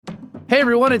Hey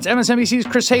everyone, it's MSNBC's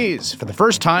Chris Hayes. For the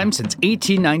first time since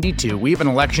 1892, we have an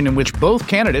election in which both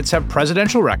candidates have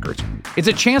presidential records. It's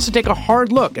a chance to take a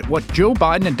hard look at what Joe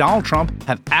Biden and Donald Trump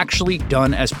have actually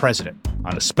done as president.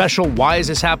 On a special Why Is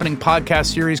This Happening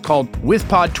podcast series called With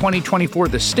Pod 2024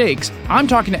 The Stakes, I'm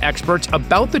talking to experts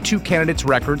about the two candidates'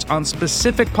 records on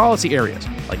specific policy areas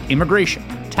like immigration,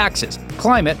 taxes,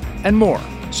 climate, and more.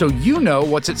 So you know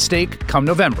what's at stake come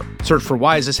November. Search for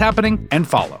Why Is This Happening and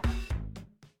follow.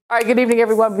 All right, good evening,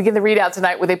 everyone. We begin the ReidOut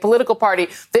tonight with a political party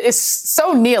that is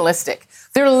so nihilistic.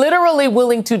 They're literally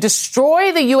willing to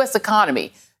destroy the U.S.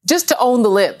 economy just to own the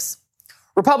libs.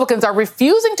 Republicans are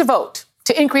refusing to vote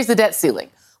to increase the debt ceiling,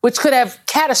 which could have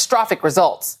catastrophic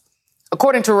results.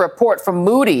 According to a report from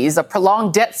Moody's, a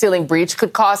prolonged debt ceiling breach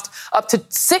could cost up to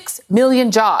 6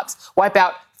 million jobs, wipe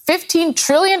out $15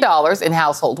 trillion in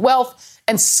household wealth,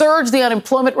 and surge the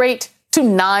unemployment rate to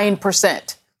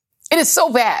 9%. It is so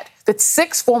bad that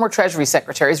 6 former Treasury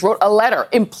secretaries wrote a letter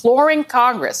imploring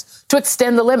Congress to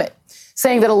extend the limit,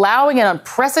 saying that allowing an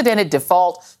unprecedented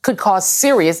default could cause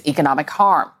serious economic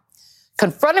harm.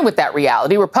 Confronted with that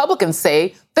reality, Republicans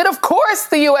say that, of course,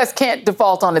 the U.S. can't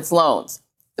default on its loans,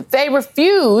 but they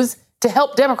refuse to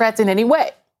help Democrats in any way.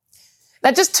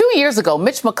 Now, just 2 years ago,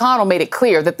 Mitch McConnell made it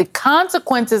clear that the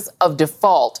consequences of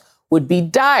default would be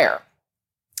dire.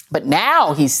 But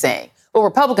now he's saying, well,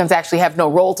 Republicans actually have no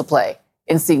role to play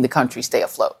in seeing the country stay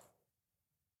afloat.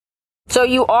 So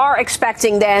you are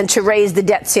expecting then to raise the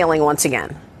debt ceiling once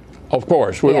again? Of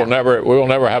course, we will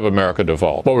never have America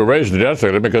default. Well, we raised the debt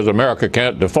ceiling because America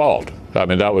can't default. I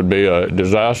mean, that would be a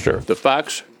disaster. The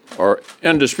facts are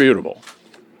indisputable.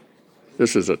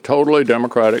 This is a totally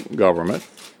democratic government.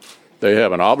 They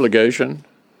have an obligation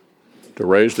to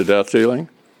raise the debt ceiling,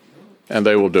 and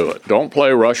they will do it. Don't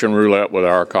play Russian roulette with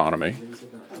our economy.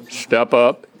 Step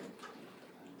up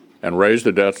and raise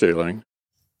the debt ceiling.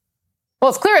 Well,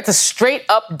 it's clear it's a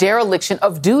straight-up dereliction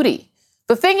of duty.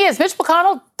 The thing is, Mitch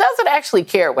McConnell doesn't actually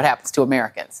care what happens to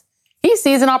Americans. He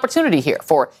sees an opportunity here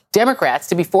for Democrats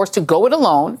to be forced to go it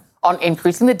alone on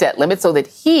increasing the debt limit so that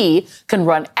he can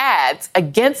run ads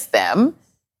against them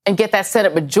and get that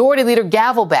Senate Majority Leader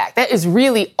gavel back. That is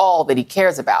really all that he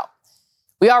cares about.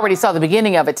 We already saw the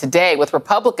beginning of it today with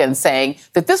Republicans saying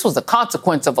that this was a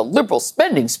consequence of a liberal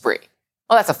spending spree.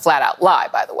 Well, that's a flat-out lie,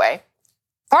 by the way.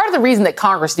 Part of the reason that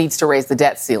Congress needs to raise the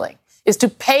debt ceiling is to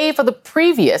pay for the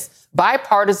previous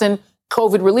bipartisan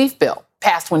COVID relief bill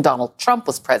passed when Donald Trump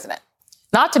was president.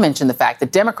 Not to mention the fact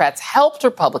that Democrats helped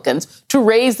Republicans to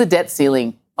raise the debt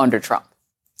ceiling under Trump.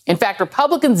 In fact,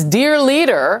 Republicans' dear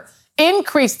leader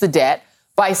increased the debt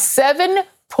by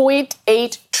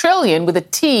 $7.8 trillion with a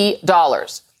T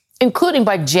dollars, including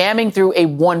by jamming through a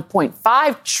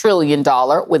 $1.5 trillion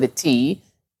with a T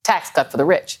tax cut for the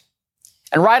rich.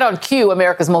 And right on cue,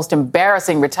 America's most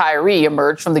embarrassing retiree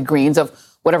emerged from the greens of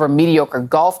whatever mediocre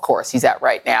golf course he's at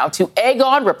right now to egg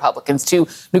on Republicans to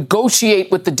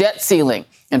negotiate with the debt ceiling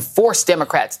and force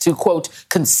Democrats to, quote,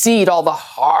 concede all the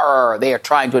horror they are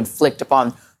trying to inflict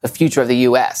upon the future of the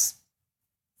U.S.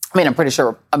 I mean, I'm pretty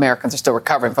sure Americans are still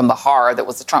recovering from the horror that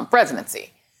was the Trump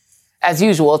presidency. As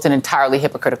usual, it's an entirely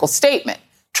hypocritical statement.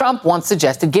 Trump once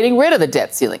suggested getting rid of the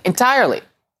debt ceiling entirely.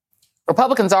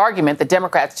 Republicans' argument that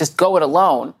Democrats just go it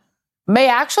alone may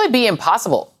actually be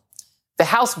impossible. The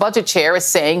House Budget Chair is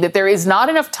saying that there is not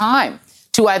enough time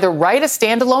to either write a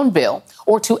standalone bill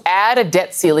or to add a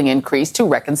debt ceiling increase to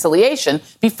reconciliation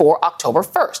before October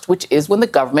 1st, which is when the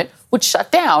government would shut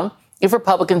down if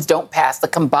Republicans don't pass the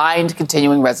combined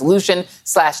continuing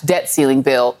resolution/debt ceiling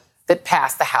bill that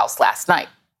passed the House last night.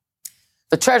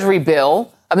 The Treasury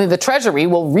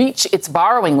will reach its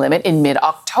borrowing limit in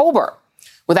mid-October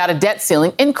without a debt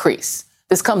ceiling increase.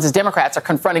 This comes as Democrats are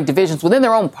confronting divisions within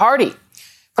their own party.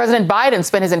 President Biden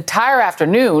spent his entire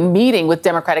afternoon meeting with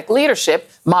Democratic leadership,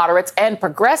 moderates, and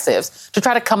progressives to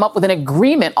try to come up with an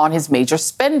agreement on his major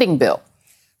spending bill.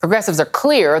 Progressives are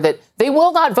clear that they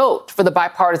will not vote for the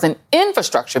bipartisan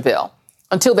infrastructure bill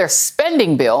until their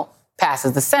spending bill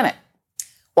passes the Senate,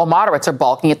 while moderates are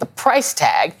balking at the price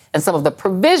tag and some of the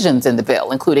provisions in the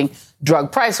bill, including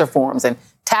drug price reforms and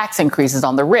tax increases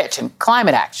on the rich and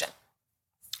climate action.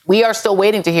 We are still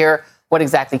waiting to hear what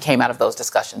exactly came out of those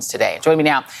discussions today. And joining me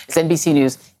now is NBC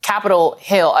News Capitol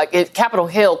Hill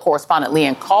correspondent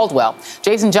Leanne Caldwell,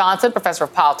 Jason Johnson, professor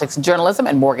of politics and journalism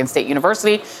at Morgan State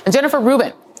University, and Jennifer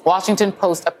Rubin, Washington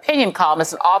Post opinion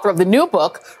columnist and author of the new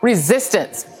book,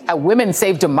 Resistance, How Women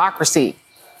Save Democracy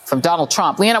from Donald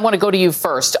Trump. Leanne, I want to go to you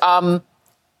first.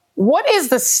 What is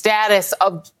the status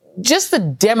of just the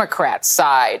Democrat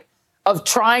side of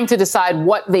trying to decide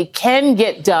what they can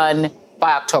get done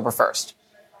by October 1st?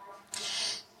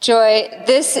 Joy,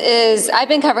 I've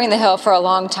been covering the Hill for a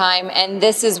long time, and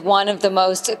this is one of the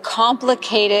most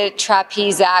complicated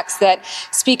trapeze acts that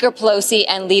Speaker Pelosi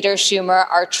and Leader Schumer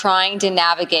are trying to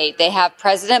navigate. They have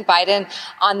President Biden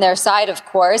on their side, of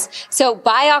course. So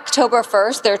by October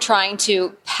 1st, they're trying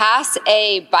to pass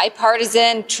a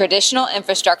bipartisan traditional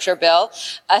infrastructure bill,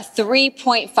 a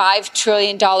 $3.5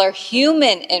 trillion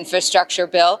human infrastructure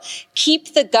bill,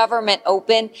 keep the government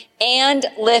open, and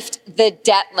lift the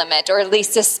debt limit, or at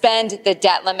least suspend the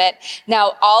debt limit.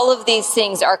 Now, all of these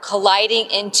things are colliding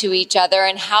into each other,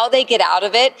 and how they get out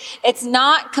of it, it's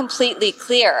not completely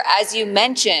clear. As you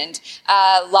mentioned,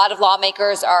 a lot of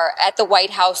lawmakers are at the White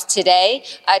House today,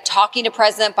 talking to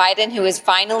President Biden, who is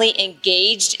finally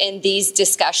engaged in these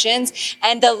discussions.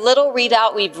 And the little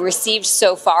readout we've received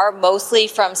so far, mostly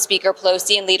from Speaker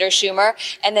Pelosi and Leader Schumer,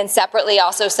 and then separately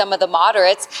also some of the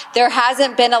moderates, there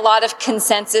hasn't been a lot of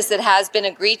consensus that has been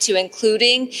agreed to,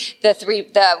 including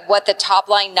what the top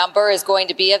line number is going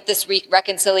to be of this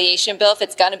reconciliation bill, if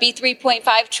it's going to be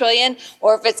 $3.5 trillion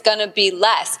or if it's going to be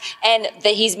less. And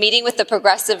he's meeting with the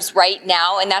progressives right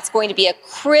now, and that's going to be a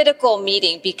critical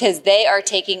meeting because they are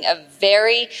taking a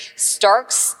very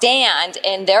stark stand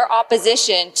in their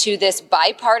opposition to this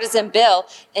bipartisan bill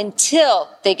until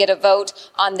they get a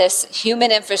vote on this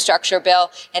human infrastructure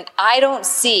bill. And I don't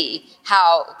see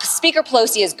how Speaker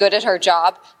Pelosi is good at her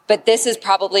job, but this is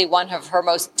probably one of her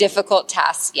most difficult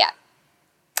tasks yet.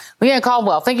 Leanne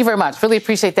Caldwell, thank you very much. Really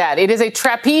appreciate that. It is a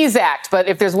trapeze act, but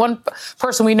if there's one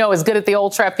person we know is good at the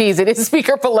old trapeze, it is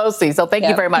Speaker Pelosi. So thank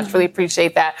you very much. Really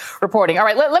appreciate that reporting. All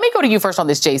right, let me go to you first on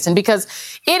this, Jason, because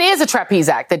it is a trapeze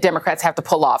act that Democrats have to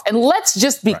pull off. And let's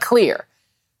just be clear.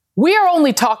 We are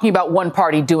only talking about one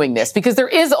party doing this because there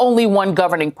is only one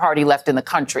governing party left in the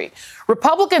country.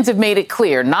 Republicans have made it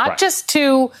clear, not just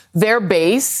to their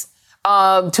base,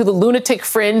 to the lunatic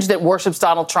fringe that worships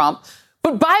Donald Trump,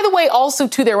 but by the way, also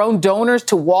to their own donors,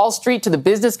 to Wall Street, to the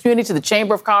business community, to the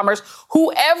Chamber of Commerce.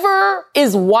 Whoever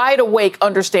is wide awake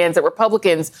understands that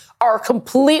Republicans are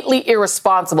completely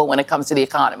irresponsible when it comes to the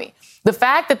economy. The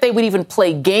fact that they would even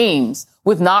play games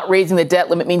with not raising the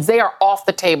debt limit means they are off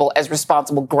the table as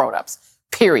responsible grown-ups,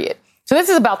 period. So this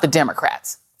is about the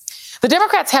Democrats. The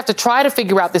Democrats have to try to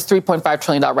figure out this $3.5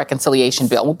 trillion reconciliation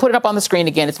bill. We'll put it up on the screen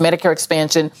again. It's Medicare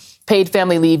expansion, paid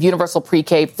family leave, universal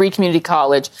pre-K, free community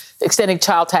college, extending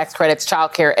child tax credits,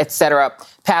 child care, et cetera,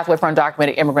 pathway for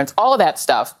undocumented immigrants, all of that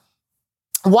stuff.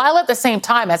 While at the same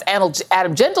time, as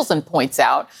Adam Gentleson points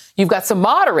out, you've got some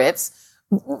moderates,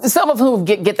 some of whom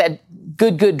get that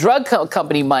good drug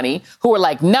company money, who are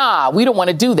like, nah, we don't want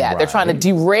to do that. They're trying to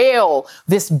derail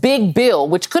this big bill,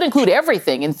 which could include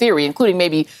everything in theory, including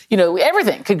maybe,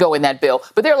 everything could go in that bill.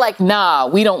 But they're like, nah,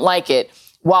 we don't like it.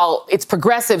 While it's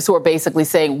progressives who are basically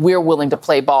saying we're willing to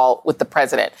play ball with the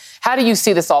president. How do you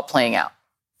see this all playing out?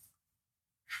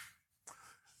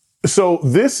 So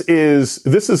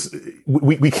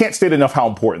we can't state enough how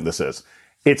important this is.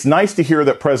 It's nice to hear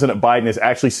that President Biden is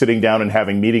actually sitting down and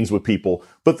having meetings with people.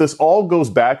 But this all goes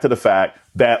back to the fact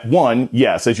that, one,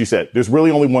 yes, as you said, there's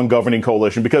really only one governing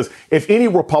coalition, because if any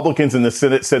Republicans in the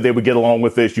Senate said they would get along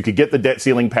with this, you could get the debt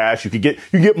ceiling passed. You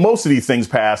get most of these things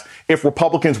passed if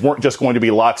Republicans weren't just going to be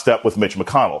lockstep with Mitch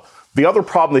McConnell. The other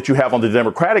problem that you have on the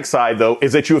Democratic side, though,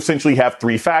 is that you essentially have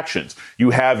three factions. You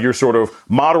have your sort of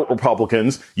moderate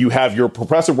Republicans, you have your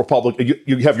progressive Republicans,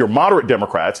 you have your moderate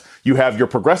Democrats, you have your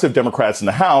progressive Democrats in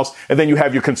the House, and then you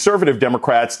have your conservative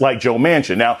Democrats like Joe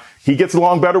Manchin. Now, he gets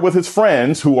along better with his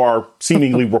friends who are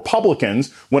seemingly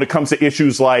Republicans when it comes to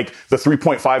issues like the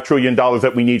 $3.5 trillion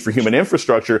that we need for human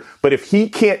infrastructure. But if he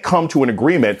can't come to an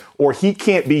agreement, or he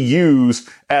can't be used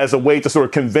as a way to sort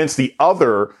of convince the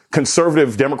other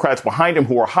conservative Democrats behind him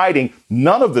who are hiding,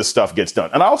 none of this stuff gets done.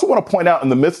 And I also want to point out in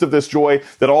the midst of this, Joy,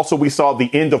 that also we saw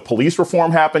the end of police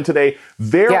reform happen today.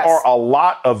 There are a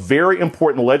lot of very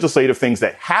important legislative things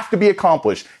that have to be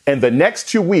accomplished in the next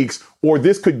 2 weeks, or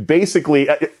this could basically,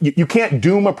 you can't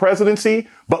doom a presidency,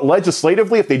 but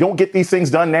legislatively, if they don't get these things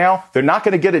done now, they're not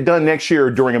going to get it done next year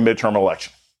during a midterm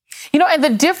election. And the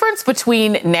difference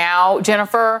between now,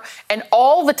 Jennifer, and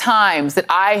all the times that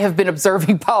I have been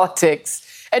observing politics,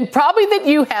 and probably that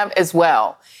you have as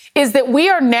well, is that we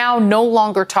are now no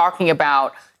longer talking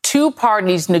about two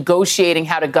parties negotiating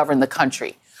how to govern the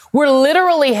country. We're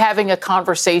literally having a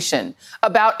conversation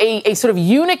about a sort of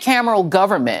unicameral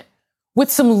government with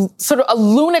some sort of a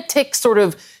lunatic sort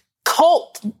of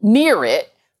cult near it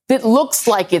that looks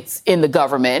like it's in the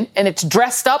government, and it's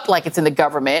dressed up like it's in the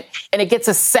government, and it gets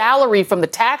a salary from the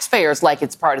taxpayers like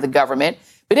it's part of the government,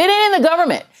 but it ain't in the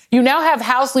government. You now have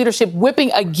House leadership whipping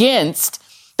against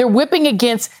They're whipping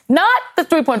against not the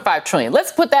 $3.5 trillion.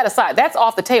 Let's put that aside. That's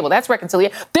off the table. That's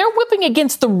reconciliation. They're whipping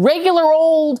against the regular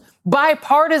old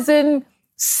bipartisan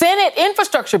Senate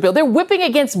infrastructure bill. They're whipping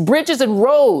against bridges and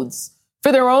roads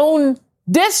for their own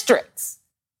districts.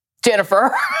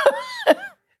 Jennifer.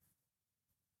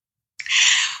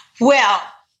 Well,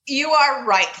 you are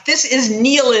right. This is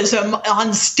nihilism on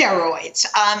steroids.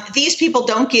 These people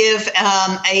don't give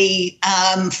a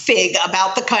fig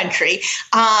about the country.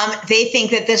 They think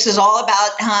that this is all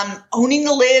about owning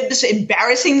the libs,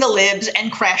 embarrassing the libs,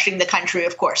 and crashing the country,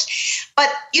 of course. But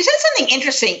you said something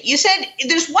interesting. You said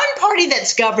there's one party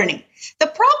that's governing. The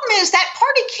problem is that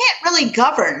party can't really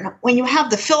govern when you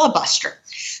have the filibuster.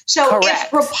 So Correct.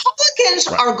 If Republicans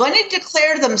are going to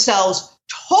declare themselves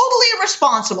totally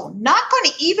irresponsible, not going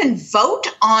to even vote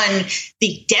on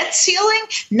the debt ceiling,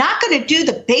 not going to do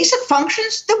the basic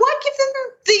functions, then why give them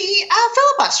the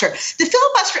filibuster? The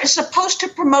filibuster is supposed to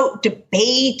promote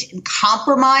debate and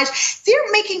compromise.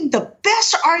 They're making the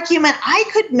best argument I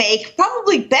could make,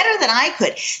 probably better than I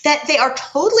could, that they are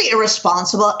totally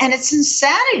irresponsible, and it's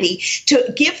insanity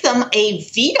to give them a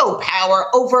veto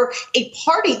power over a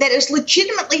party that is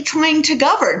legitimately trying to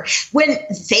govern when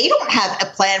they don't have a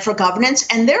plan for governance.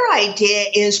 And their idea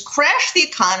is crash the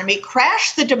economy,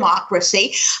 crash the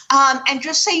democracy, and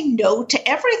just say no to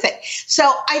everything.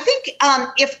 So I think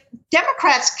if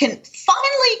Democrats can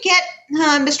finally get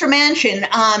Mr.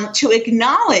 Manchin to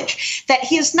acknowledge that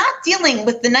he is not dealing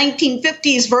with the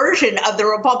 1950s version of the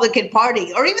Republican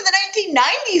Party or even the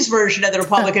 1990s version of the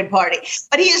Republican Party,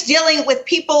 but he is dealing with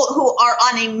people who are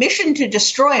on a mission to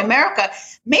destroy America,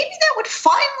 maybe that would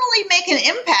finally make an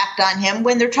impact on him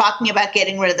when they're talking about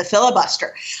getting rid of the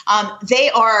filibuster. They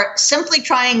are simply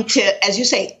trying to, as you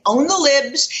say, own the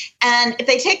libs. And if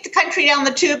they take the country down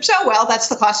the tubes, oh, well, that's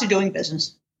the cost of doing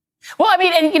business. Well, I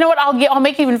mean, and you know what? I'll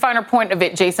make even finer point of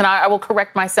it, Jason. I will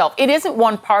correct myself. It isn't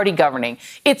one party governing.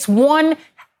 It's one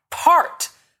part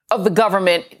of the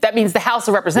government. That means the House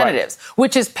of Representatives,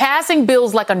 which is passing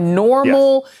bills like a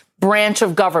normal branch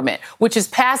of government, which is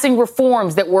passing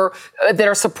reforms that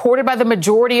are supported by the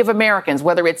majority of Americans,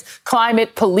 whether it's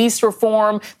climate, police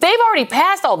reform. They've already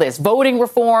passed all this, voting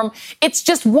reform. It's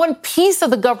just one piece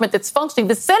of the government that's functioning.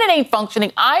 The Senate ain't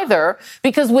functioning either,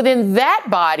 because within that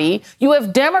body, you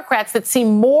have Democrats that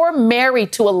seem more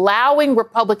married to allowing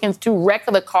Republicans to wreck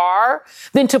the car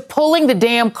than to pulling the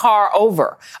damn car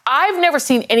over. I've never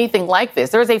seen anything like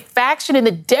this. There's a faction in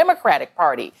the Democratic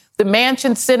Party, the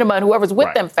Manchin, Sinema, and whoever's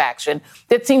with them faction,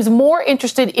 that seems more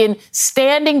interested in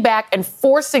standing back and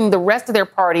forcing the rest of their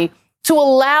party to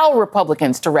allow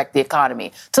Republicans to wreck the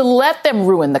economy, to let them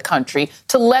ruin the country,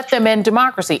 to let them end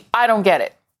democracy. I don't get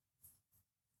it.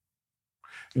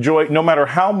 Joy, no matter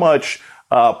how much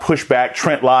pushback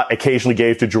Trent Lott occasionally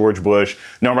gave to George Bush,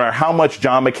 no matter how much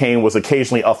John McCain was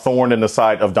occasionally a thorn in the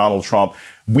side of Donald Trump,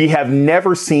 we have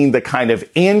never seen the kind of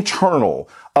internal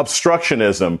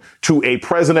obstructionism to a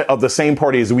president of the same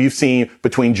party as we've seen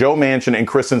between Joe Manchin and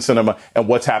Kyrsten Sinema and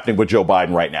what's happening with Joe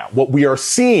Biden right now. What we are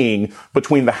seeing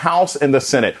between the House and the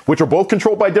Senate, which are both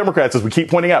controlled by Democrats, as we keep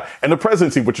pointing out, and the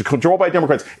presidency, which is controlled by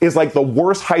Democrats, is like the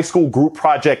worst high school group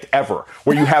project ever,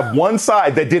 where you have one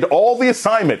side that did all the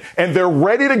assignment and they're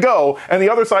ready to go, and the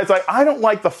other side's like, I don't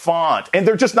like the font, and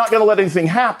they're just not going to let anything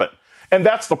happen. And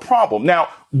that's the problem. Now,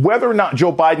 whether or not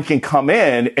Joe Biden can come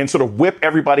in and sort of whip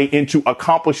everybody into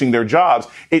accomplishing their jobs,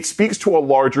 it speaks to a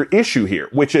larger issue here,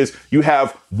 which is you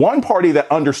have one party that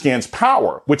understands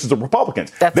power, which is the Republicans.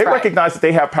 They recognize that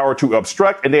they have power to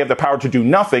obstruct and they have the power to do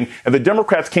nothing. And the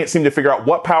Democrats can't seem to figure out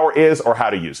what power is or how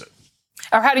to use it.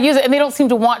 And they don't seem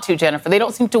to want to, Jennifer. They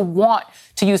don't seem to want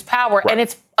to use power. And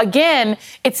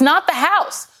it's not the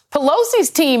House. Pelosi's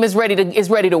team is ready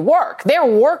to work. They're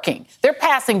working. They're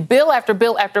passing bill after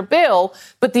bill after bill.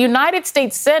 But the United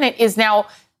States Senate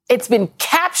it's been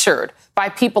captured by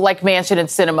people like Manchin and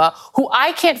Sinema, who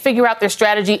I can't figure out their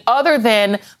strategy other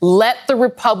than let the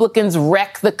Republicans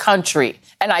wreck the country.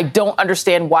 And I don't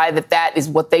understand why that is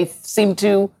what they seem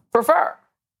to prefer.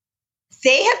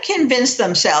 They have convinced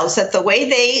themselves that the way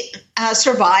they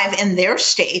survive in their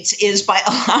states is by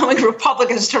allowing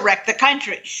Republicans to wreck the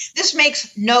country. This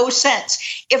makes no sense.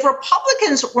 If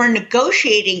Republicans were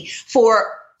negotiating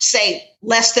for, say,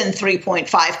 less than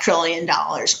 $3.5 trillion,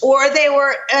 or they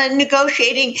were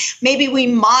negotiating, maybe we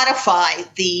modify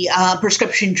the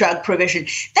prescription drug provision,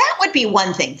 that would be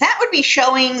one thing. That would be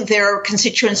showing their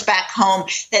constituents back home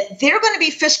that they're going to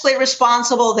be fiscally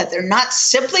responsible, that they're not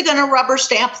simply going to rubber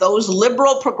stamp those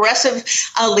liberal progressive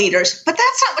leaders. But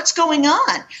that's not what's going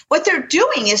on. What they're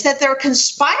doing is that they're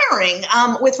conspiring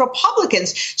with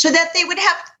Republicans so that they would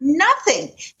have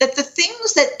nothing, that the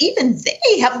things that even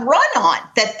they have run on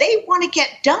that they want to get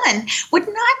done would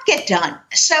not get done.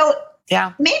 So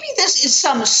maybe this is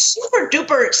some super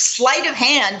duper sleight of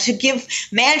hand to give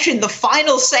Manchin the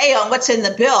final say on what's in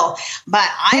the bill. But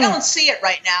I don't see it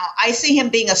right now. I see him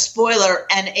being a spoiler,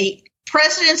 and a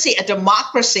presidency, a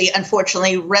democracy,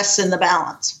 unfortunately, rests in the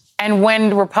balance. And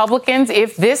when Republicans,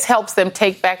 if this helps them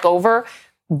take back over,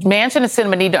 Manchin and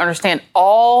Sinema need to understand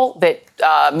all that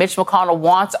Mitch McConnell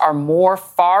wants are more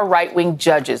far right-wing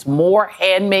judges, more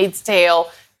Handmaid's Tale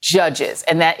judges.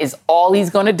 And that is all he's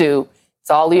going to do. It's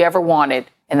all he ever wanted.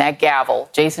 And that gavel.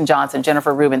 Jason Johnson,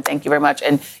 Jennifer Rubin, thank you very much.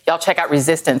 And y'all check out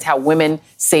Resistance, How Women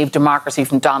Save Democracy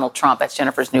from Donald Trump. That's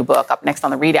Jennifer's new book. Up next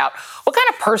on the ReidOut. What kind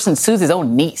of person sues his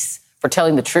own niece for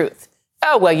telling the truth?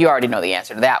 Oh, well, you already know the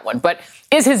answer to that one. But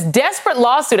is his desperate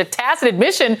lawsuit a tacit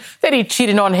admission that he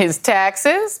cheated on his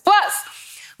taxes? Plus,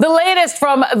 the latest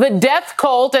from the death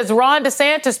cult as Ron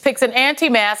DeSantis picks an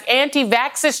anti-mask,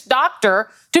 anti-vaxxist doctor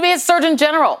to be his Surgeon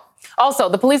General. Also,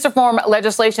 the police reform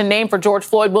legislation named for George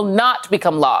Floyd will not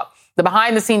become law. The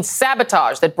behind-the-scenes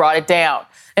sabotage that brought it down.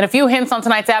 And a few hints on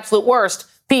tonight's absolute worst: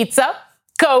 pizza,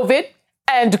 COVID,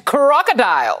 and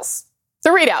crocodiles.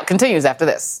 The ReidOut continues after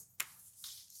this.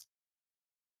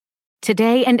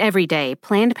 Today and every day,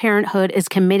 Planned Parenthood is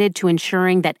committed to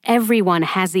ensuring that everyone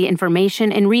has the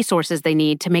information and resources they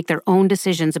need to make their own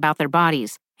decisions about their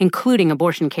bodies, including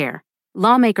abortion care.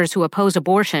 Lawmakers who oppose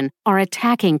abortion are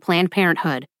attacking Planned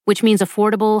Parenthood, which means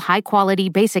affordable, high-quality,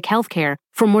 basic health care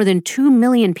for more than 2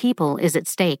 million people is at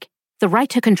stake. The right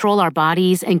to control our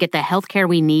bodies and get the health care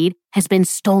we need has been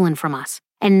stolen from us.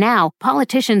 And now,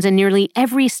 politicians in nearly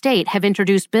every state have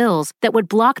introduced bills that would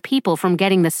block people from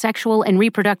getting the sexual and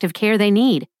reproductive care they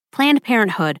need. Planned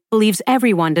Parenthood believes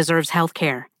everyone deserves health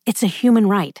care. It's a human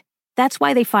right. That's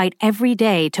why they fight every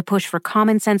day to push for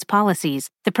common-sense policies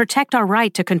that protect our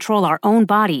right to control our own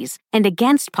bodies and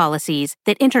against policies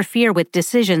that interfere with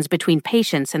decisions between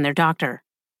patients and their doctor.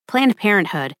 Planned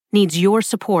Parenthood needs your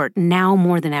support now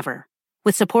more than ever.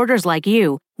 With supporters like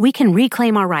you, we can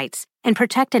reclaim our rights and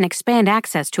protect and expand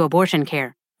access to abortion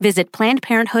care. Visit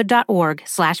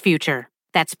PlannedParenthood.org/future.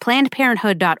 That's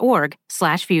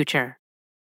PlannedParenthood.org/future.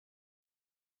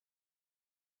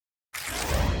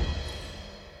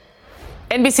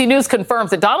 NBC News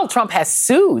confirms that Donald Trump has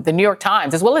sued the New York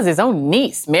Times, as well as his own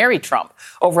niece, Mary Trump,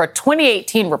 over a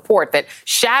 2018 report that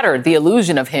shattered the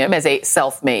illusion of him as a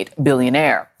self-made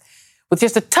billionaire. With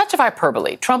just a touch of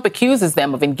hyperbole, Trump accuses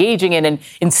them of engaging in an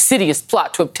insidious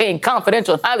plot to obtain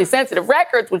confidential and highly sensitive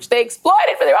records, which they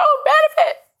exploited for their own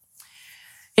benefit.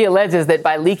 He alleges that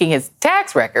by leaking his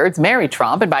tax records, Mary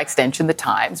Trump, and by extension the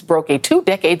Times, broke a 2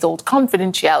 decades-old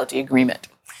confidentiality agreement.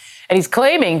 And he's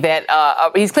claiming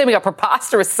a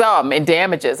preposterous sum in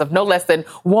damages of no less than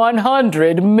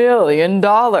 $100 million.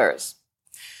 But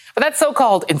that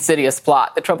so-called insidious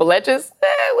plot that Trump alleges,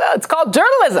 it's called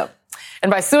journalism. And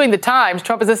by suing the Times,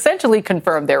 Trump has essentially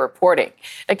confirmed their reporting.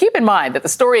 Now, keep in mind that the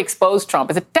story exposed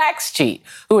Trump as a tax cheat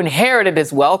who inherited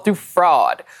his wealth through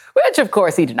fraud, which, of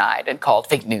course, he denied and called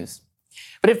fake news.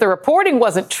 But if the reporting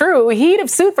wasn't true, he'd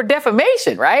have sued for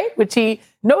defamation, right? Which he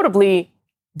notably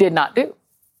did not do.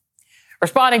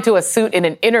 Responding to a suit in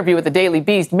an interview with the Daily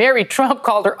Beast, Mary Trump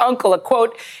called her uncle a,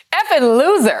 quote, effing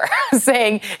loser,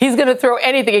 saying he's going to throw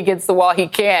anything against the wall he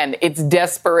can. It's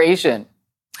desperation.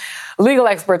 Legal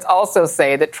experts also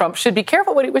say that Trump should be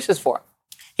careful what he wishes for.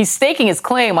 He's staking his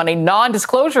claim on a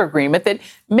non-disclosure agreement that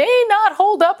may not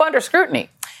hold up under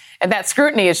scrutiny. And that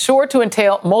scrutiny is sure to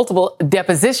entail multiple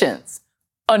depositions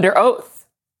under oath,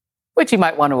 which he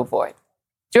might want to avoid.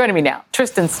 Joining me now,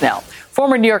 Kyrsten Sinema,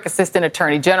 former New York Assistant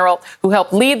Attorney General who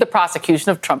helped lead the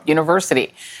prosecution of Trump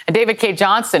University, and David Cay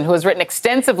Johnston, who has written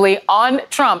extensively on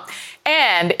Trump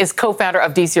and is co-founder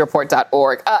of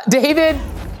DCReport.org. David,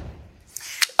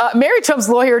 Mary Trump's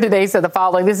lawyer today said the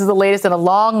following: this is the latest in a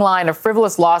long line of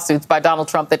frivolous lawsuits by Donald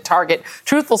Trump that target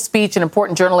truthful speech and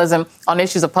important journalism on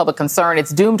issues of public concern.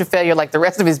 It's doomed to failure like the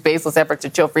rest of his baseless efforts to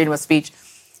chill freedom of speech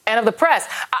and of the press.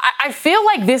 I feel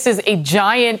like this is a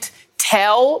giant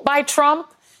tell by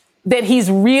Trump that he's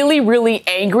really, really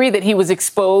angry that he was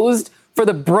exposed for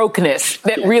the brokenness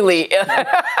that really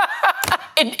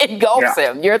engulfs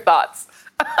him. Your thoughts?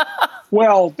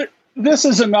 Well, this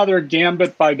is another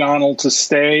gambit by Donald to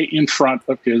stay in front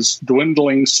of his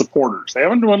dwindling supporters. They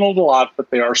haven't dwindled a lot,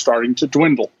 but they are starting to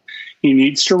dwindle. He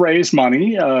needs to raise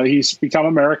money. He's become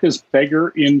America's beggar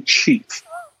in chief.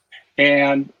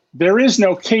 And there is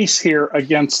no case here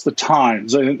against the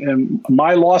Times. And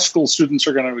my law school students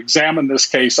are going to examine this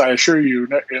case, I assure you,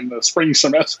 in the spring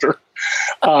semester.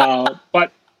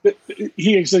 But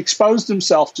he has exposed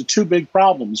himself to two big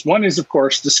problems. One is, of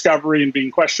course, discovery and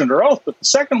being questioned under oath. But the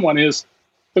second one is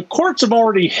the courts have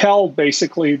already held,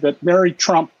 basically, that Mary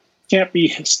Trump can't be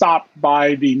stopped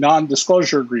by the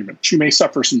non-disclosure agreement. She may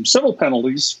suffer some civil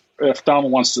penalties if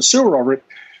Donald wants to sue her over it,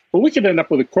 but we could end up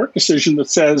with a court decision that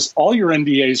says all your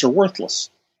NDAs are worthless.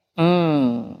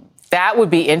 That would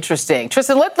be interesting.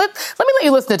 Tristan, let me let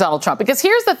you listen to Donald Trump, because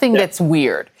here's the thing that's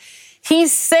weird.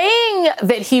 He's saying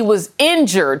that he was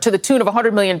injured to the tune of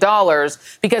 $100 million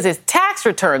because his tax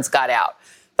returns got out.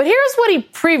 But here's what he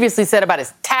previously said about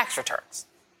his tax returns.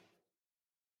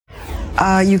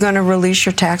 You going to release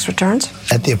your tax returns?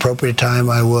 At the appropriate time,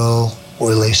 I will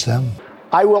release them.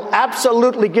 I will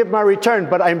absolutely give my return,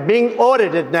 but I'm being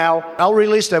audited now. I'll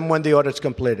release them when the audit's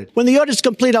completed. When the audit's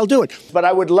complete, I'll do it. But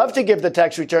I would love to give the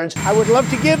tax returns. I would love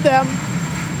to give them,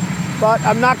 but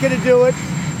I'm not going to do it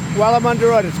while I'm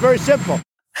under audit. It's very simple.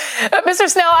 Mr.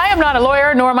 Snell, I am not a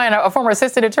lawyer, nor am I a former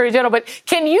assistant attorney general, but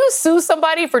can you sue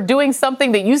somebody for doing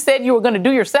something that you said you were going to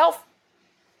do yourself?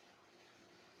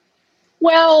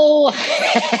 Well,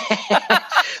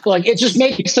 look, it just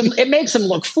makes them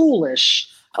look foolish.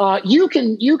 You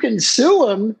can sue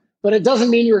him, but it doesn't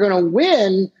mean you're going to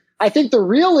win. I think the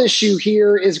real issue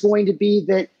here is going to be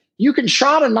that you can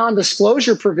trot a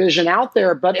non-disclosure provision out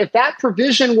there, but if that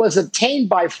provision was obtained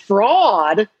by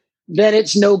fraud, then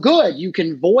it's no good. You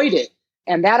can void it.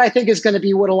 And that, I think, is going to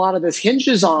be what a lot of this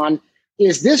hinges on,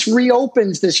 is this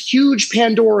reopens this huge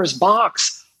Pandora's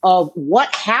box of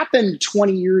what happened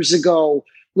 20 years ago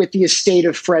with the estate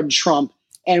of Fred Trump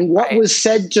and what was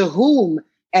said to whom.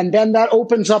 And then that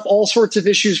opens up all sorts of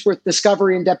issues with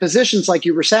discovery and depositions, like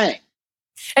you were saying.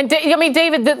 And I mean,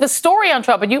 David, the story on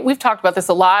Trump, and we've talked about this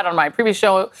a lot on my previous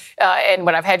show and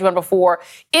when I've had you on before,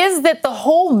 is that the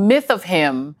whole myth of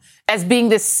him as being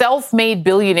this self-made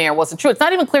billionaire wasn't true. It's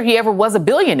not even clear he ever was a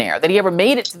billionaire, that he ever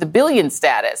made it to the billion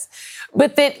status.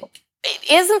 But that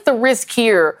isn't the risk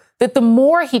here that the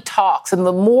more he talks and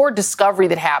the more discovery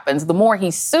that happens, the more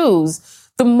he sues,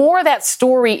 the more that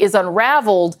story is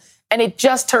unraveled. And it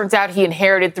just turns out he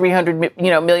inherited $300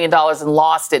 million and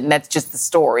lost it. And that's just the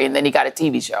story. And then he got a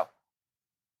TV show.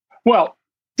 Well,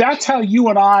 that's how you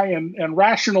and I and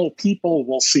rational people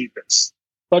will see this.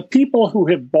 But people who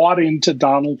have bought into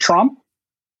Donald Trump,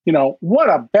 what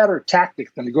a better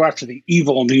tactic than to go after the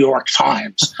evil New York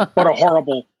Times. What a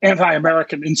horrible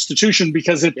anti-American institution,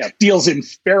 because it deals in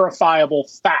verifiable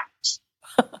facts.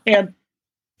 And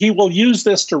he will use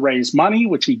this to raise money,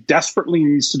 which he desperately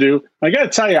needs to do. I got to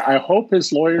tell you, I hope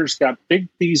his lawyers got big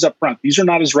fees up front. These are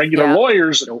not his regular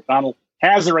lawyers. Donald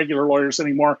has the regular lawyers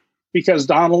anymore, because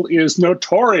Donald is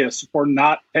notorious for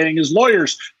not paying his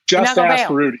lawyers. Just ask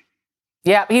Rudy.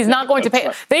 Yeah, he's not going to pay.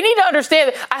 Right. They need to understand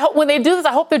that. I hope when they do this,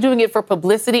 I hope they're doing it for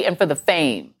publicity and for the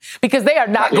fame, because they are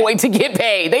not going to get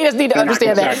paid. They just need to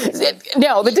understand that.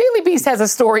 No, the Daily Beast has a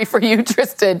story for you,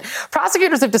 Tristan.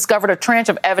 Prosecutors have discovered a tranche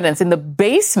of evidence in the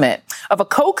basement of a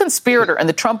co-conspirator in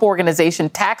the Trump Organization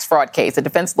tax fraud case. A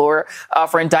defense lawyer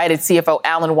for indicted CFO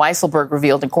Alan Weisselberg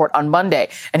revealed in court on Monday.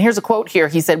 And here's a quote here.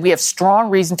 He said, "We have strong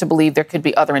reason to believe there could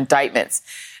be other indictments."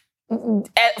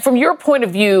 From your point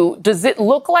of view, does it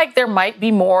look like there might be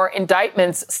more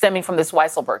indictments stemming from this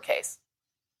Weisselberg case?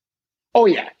 Oh,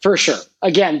 yeah, for sure.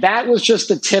 Again, that was just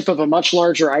the tip of a much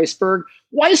larger iceberg.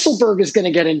 Weisselberg is going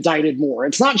to get indicted more.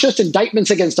 It's not just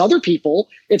indictments against other people.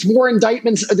 It's more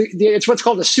indictments. It's what's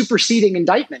called a superseding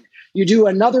indictment. You do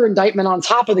another indictment on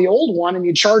top of the old one, and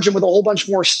you charge him with a whole bunch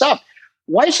more stuff.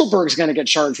 Weisselberg's going to get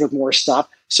charged with more stuff.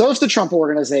 So is the Trump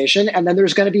Organization. And then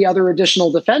there's going to be other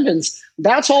additional defendants.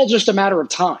 That's all just a matter of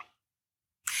time.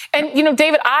 And,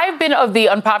 David, I've been of the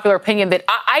unpopular opinion that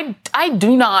I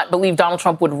do not believe Donald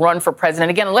Trump would run for president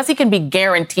again unless he can be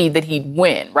guaranteed that he'd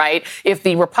win, right? If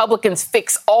the Republicans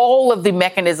fix all of the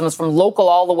mechanisms from local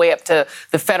all the way up to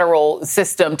the federal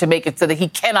system to make it so that he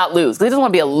cannot lose. He doesn't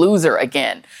want to be a loser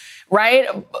again. Right?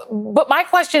 But my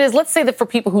question is, let's say that for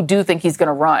people who do think he's going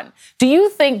to run, do you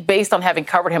think, based on having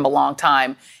covered him a long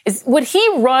time, would he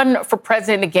run for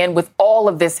president again with all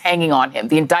of this hanging on him,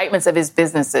 the indictments of his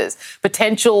businesses,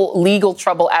 potential legal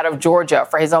trouble out of Georgia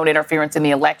for his own interference in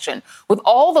the election? With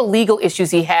all the legal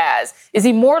issues he has, is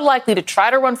he more likely to try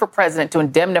to run for president to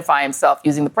indemnify himself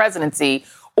using the presidency,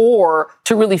 or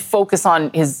to really focus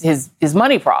on his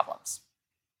money problems?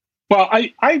 Well,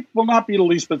 I will not be the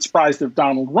least bit surprised if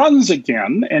Donald runs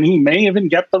again, and he may even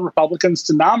get the Republicans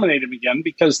to nominate him again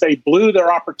because they blew their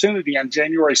opportunity on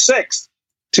January 6th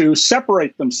to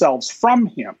separate themselves from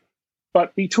him.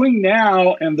 But between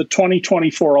now and the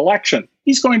 2024 election,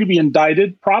 he's going to be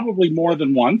indicted probably more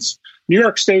than once. New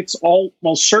York State's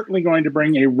almost certainly going to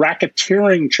bring a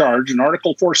racketeering charge, an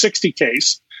Article 460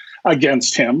 case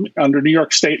against him under New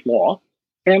York State law.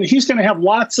 And he's going to have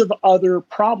lots of other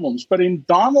problems. But in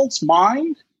Donald's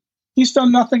mind, he's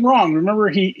done nothing wrong. Remember,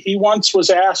 he once was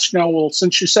asked, well,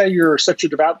 since you say you're such a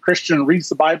devout Christian and reads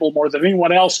the Bible more than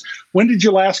anyone else, when did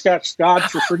you last ask God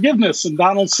for forgiveness? And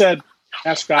Donald said,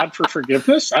 ask God for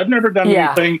forgiveness? I've never done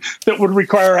anything that would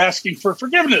require asking for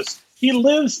forgiveness. He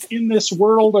lives in this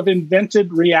world of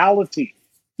invented reality.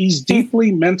 He's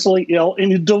deeply mentally ill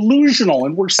and delusional,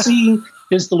 and we're seeing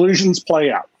his delusions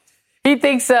play out. He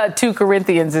thinks 2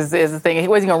 Corinthians is the thing.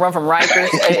 Was he going to run from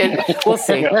Rikers? We'll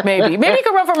see. Maybe he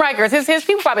could run from Rikers. His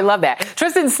people probably love that.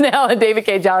 Tristan Snell and David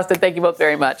Cay Johnston, thank you both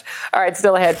very much. All right,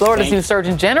 still ahead. Florida's new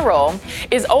Surgeon General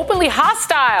is openly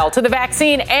hostile to the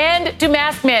vaccine and to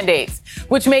mask mandates,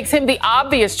 which makes him the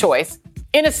obvious choice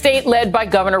in a state led by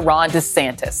Governor Ron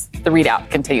DeSantis. The ReidOut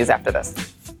continues after this.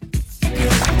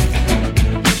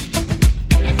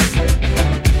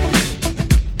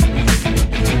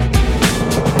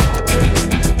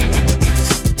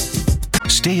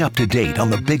 Stay up to date on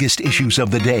the biggest issues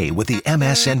of the day with the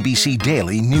MSNBC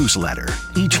Daily newsletter.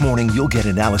 Each morning, you'll get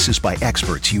analysis by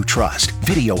experts you trust,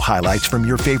 video highlights from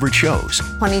your favorite shows.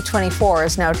 2024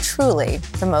 is now truly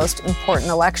the most important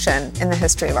election in the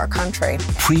history of our country.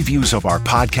 Previews of our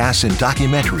podcasts and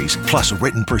documentaries, plus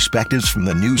written perspectives from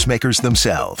the newsmakers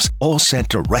themselves, all sent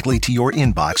directly to your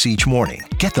inbox each morning.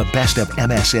 Get the best of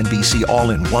MSNBC all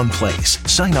in one place.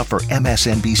 Sign up for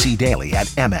MSNBC Daily at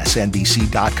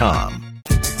msnbc.com.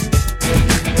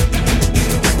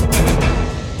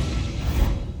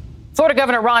 Florida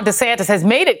Governor Ron DeSantis has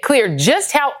made it clear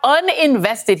just how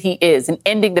uninvested he is in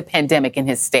ending the pandemic in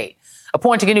his state,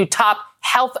 appointing a new top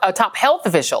health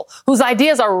official whose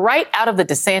ideas are right out of the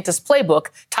DeSantis playbook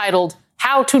titled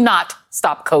How to Not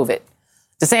Stop COVID.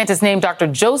 DeSantis named Dr.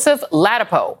 Joseph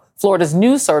Ladapo Florida's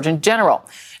new Surgeon General.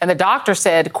 And the doctor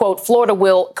said, quote, Florida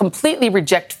will completely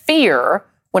reject fear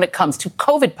when it comes to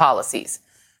COVID policies.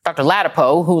 Dr.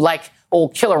 Ladapo, who, like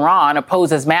old Killer Ron,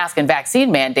 opposes mask and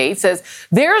vaccine mandates, says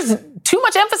there's too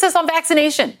much emphasis on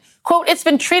vaccination. Quote, it's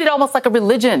been treated almost like a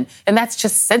religion, and that's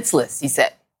just senseless, he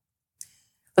said.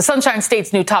 The Sunshine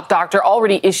State's new top doctor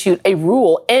already issued a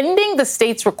rule ending the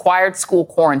state's required school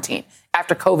quarantine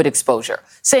after COVID exposure,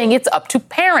 saying it's up to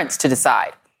parents to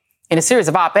decide. In a series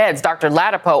of op-eds, Dr.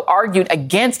 Ladapo argued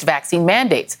against vaccine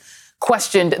mandates,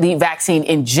 questioned the vaccine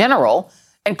in general,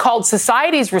 and called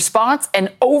society's response an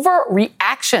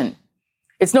overreaction.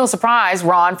 It's no surprise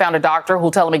Ron found a doctor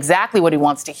who'll tell him exactly what he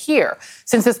wants to hear,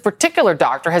 since this particular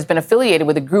doctor has been affiliated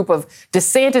with a group of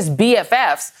DeSantis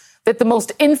BFFs that the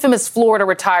most infamous Florida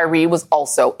retiree was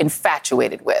also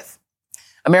infatuated with.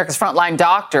 America's frontline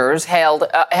doctors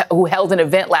who held an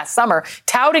event last summer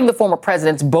touting the former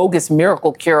president's bogus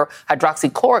miracle cure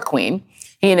hydroxychloroquine.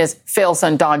 He and his failed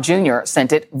son Don Jr.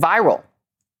 sent it viral.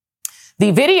 The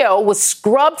video was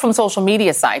scrubbed from social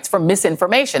media sites for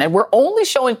misinformation, and we're only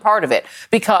showing part of it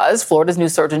because Florida's new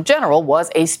Surgeon General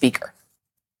was a speaker.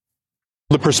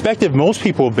 The perspective most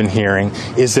people have been hearing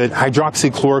is that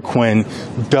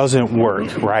hydroxychloroquine doesn't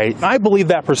work, right? I believe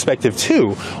that perspective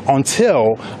too,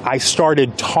 until I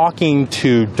started talking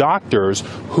to doctors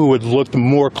who had looked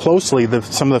more closely,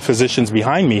 some of the physicians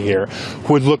behind me here,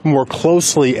 who had looked more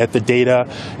closely at the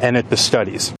data and at the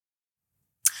studies.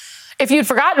 If you'd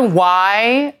forgotten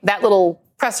why that little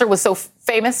presser was so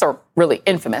famous, or really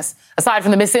infamous, aside from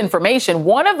the misinformation,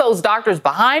 one of those doctors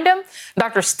behind him,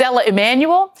 Dr. Stella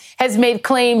Emanuel, has made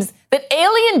claims that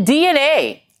alien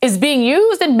DNA is being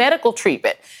used in medical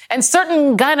treatment, and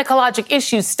certain gynecologic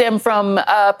issues stem from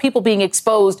people being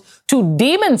exposed to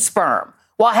demon sperm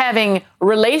while having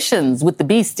relations with the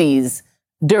beasties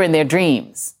during their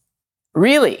dreams.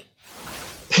 Really?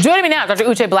 Joining me now, Dr.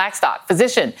 Uche Blackstock,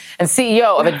 physician and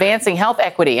CEO of Advancing Health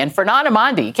Equity, and Fernand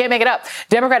Amandi, you can't make it up,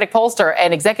 Democratic pollster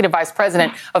and executive vice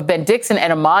president of Ben Dixon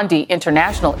and Amandi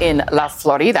International in La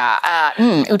Florida.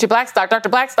 Uche Blackstock, Dr.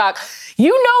 Blackstock,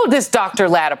 you know this Dr.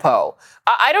 Ladapo.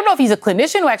 I don't know if he's a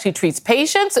clinician who actually treats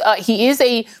patients. He is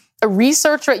a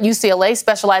researcher at UCLA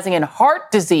specializing in heart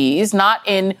disease, not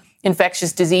in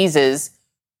infectious diseases.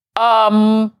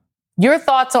 Your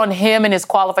thoughts on him and his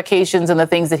qualifications and the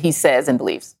things that he says and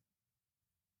believes?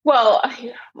 Well,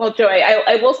 Joy,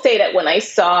 I will say that when I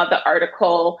saw the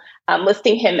article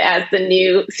listing him as the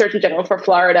new Surgeon General for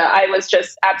Florida, I was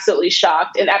just absolutely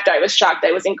shocked. And after I was shocked,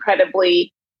 I was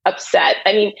incredibly upset.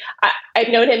 I mean, I've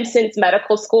known him since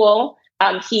medical school.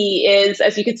 He is,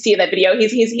 as you could see in that video,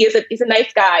 he's a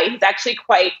nice guy. He's actually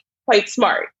quite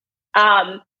smart,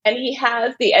 and he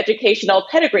has the educational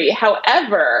pedigree.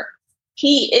 However,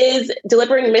 he is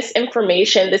delivering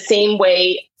misinformation the same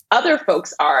way other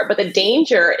folks are. But the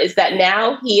danger is that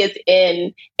now he is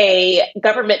in a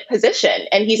government position,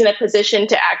 and he's in a position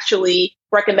to actually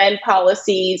recommend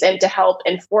policies and to help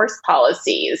enforce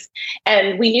policies.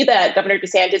 And we knew that Governor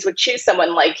DeSantis would choose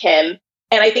someone like him.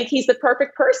 And I think he's the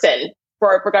perfect person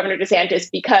for Governor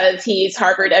DeSantis because he's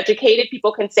Harvard educated.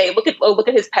 People can say, look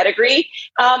at his pedigree.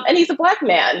 And he's a Black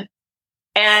man.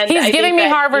 And he's giving me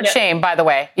Harvard shame, by the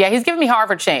way. Yeah, he's giving me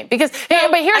Harvard shame because,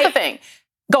 but here's the thing.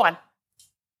 Go on.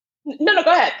 No,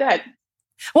 go ahead.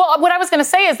 Well, what I was going to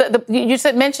say is that you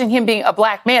said mentioning him being a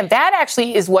Black man. That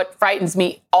actually is what frightens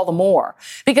me all the more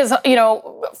because,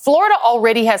 Florida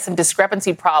already has some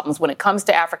discrepancy problems when it comes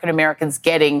to African Americans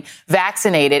getting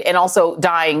vaccinated and also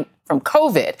dying from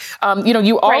COVID.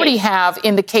 You already have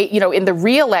in the case, in the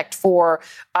reelect for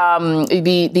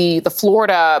the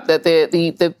Florida,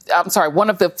 one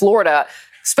of the Florida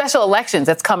special elections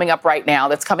that's coming up right now,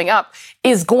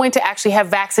 is going to actually have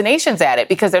vaccinations at it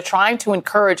because they're trying to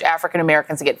encourage African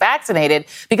Americans to get vaccinated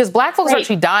because Black folks are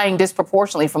actually dying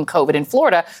disproportionately from COVID in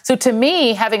Florida. So to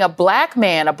me, having a Black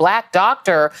man, a Black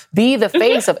doctor be the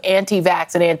face of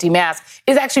anti-vax and anti-mask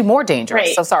is actually more dangerous.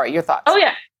 Right. So sorry, your thoughts. Oh,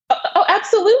 yeah. Oh,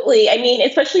 absolutely. I mean,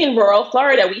 especially in rural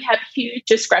Florida, we have huge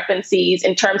discrepancies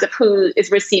in terms of who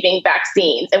is receiving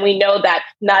vaccines. And we know that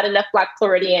not enough Black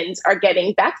Floridians are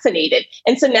getting vaccinated.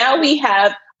 And so now we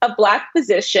have a Black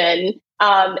physician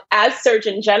as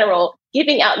Surgeon General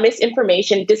giving out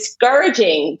misinformation,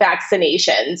 discouraging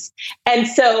vaccinations. And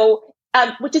so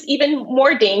which is even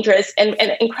more dangerous and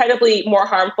incredibly more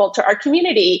harmful to our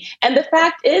community. And the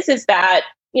fact is that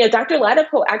Dr.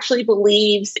 Latipo actually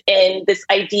believes in this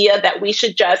idea that we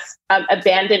should just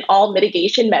abandon all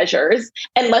mitigation measures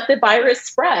and let the virus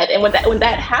spread. And when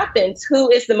that happens, who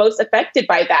is the most affected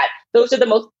by that? Those are the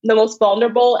most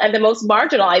vulnerable and the most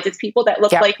marginalized. It's people that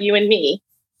look like you and me.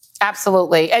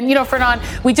 Absolutely. And, Fernand,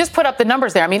 we just put up the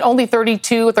numbers there. I mean, only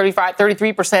 32, 35,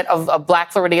 33% of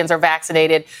Black Floridians are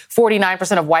vaccinated.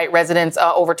 49% of white residents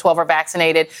over 12 are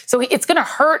vaccinated. So it's going to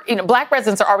hurt. Black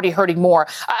residents are already hurting more.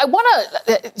 I want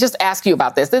to just ask you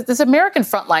about this. This American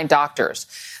Frontline Doctors.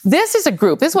 This is a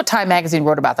group. This is what Time Magazine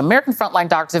wrote about. The American Frontline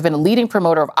Doctors have been a leading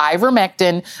promoter of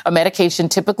ivermectin, a medication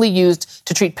typically used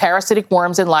to treat parasitic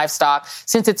worms in livestock,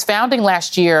 since its founding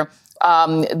last year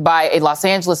by a Los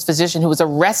Angeles physician who was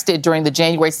arrested during the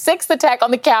January 6th attack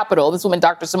on the Capitol. This woman,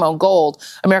 Dr. Simone Gold,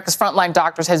 America's Frontline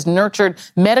Doctors, has nurtured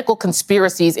medical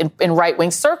conspiracies in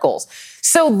right-wing circles.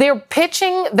 So they're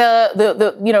pitching and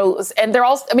they're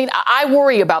also, I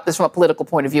worry about this from a political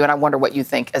point of view, and I wonder what you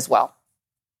think as well.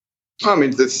 I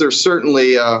mean, there's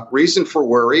certainly a reason for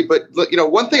worry, but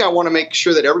one thing I want to make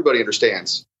sure that everybody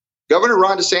understands. Governor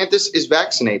Ron DeSantis is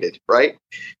vaccinated, right?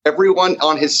 Everyone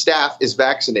on his staff is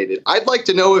vaccinated. I'd like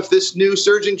to know if this new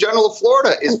Surgeon General of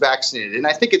Florida is vaccinated. And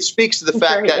I think it speaks to the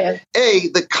fact that,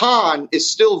 the con is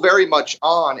still very much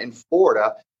on in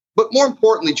Florida. But more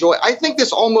importantly, Joy, I think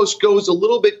this almost goes a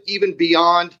little bit even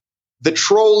beyond the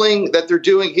trolling that they're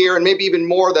doing here, and maybe even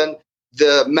more than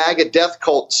the MAGA death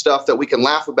cult stuff that we can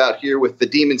laugh about here with the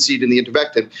demon seed and the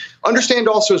intervectin. Understand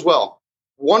also as well,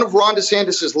 one of Ron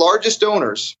DeSantis' largest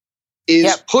donors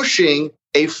is pushing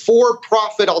a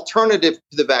for-profit alternative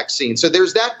to the vaccine. So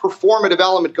there's that performative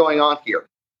element going on here.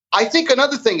 I think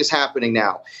another thing is happening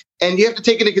now, and you have to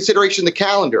take into consideration the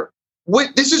calendar.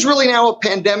 This is really now a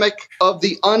pandemic of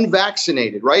the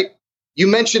unvaccinated, right? You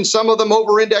mentioned some of them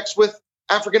over-index with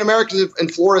African Americans in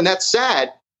Florida, and that's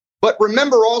sad. But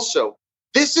remember also,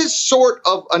 this is sort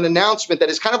of an announcement that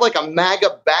is kind of like a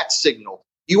MAGA bat signal.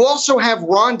 You also have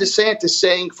Ron DeSantis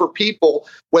saying for people,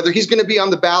 whether he's going to be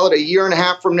on the ballot a year and a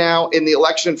half from now in the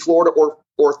election in Florida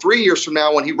or 3 years from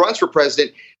now when he runs for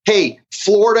president, hey,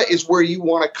 Florida is where you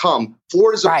want to come.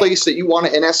 Florida is a place that you want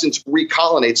to, in essence,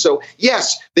 recolonate. So,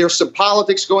 yes, there's some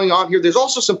politics going on here. There's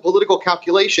also some political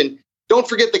calculation. Don't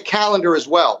forget the calendar as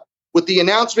well. With the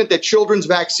announcement that children's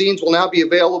vaccines will now be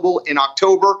available in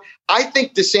October, I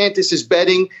think DeSantis is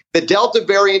betting the Delta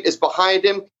variant is behind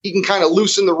him. He can kind of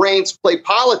loosen the reins, play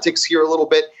politics here a little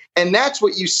bit. And that's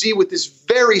what you see with this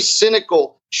very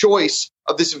cynical choice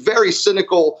of this very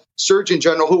cynical Surgeon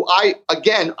General, who I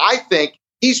think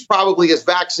he's probably as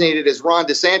vaccinated as Ron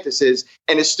DeSantis is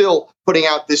and is still putting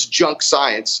out this junk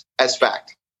science as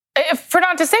fact.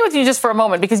 Fernand, to stay with you just for a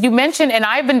moment, because you mentioned, and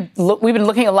we've been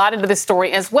looking a lot into this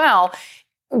story as well.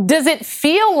 Does it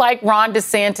feel like Ron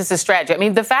DeSantis' strategy? I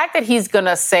mean, the fact that he's going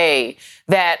to say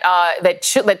that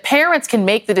that parents can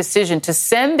make the decision to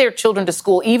send their children to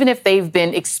school even if they've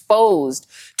been exposed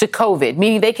to COVID,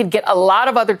 meaning they could get a lot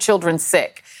of other children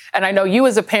sick. And I know you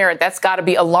as a parent, that's got to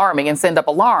be alarming and send up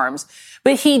alarms.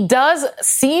 But he does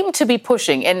seem to be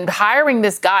pushing, and hiring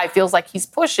this guy feels like he's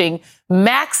pushing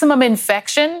maximum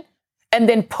infection and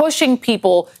then pushing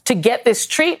people to get this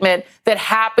treatment that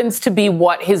happens to be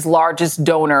what his largest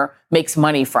donor makes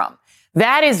money from.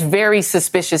 That is very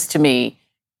suspicious to me.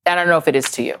 I don't know if it is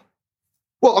to you.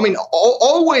 Well, I mean,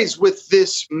 always with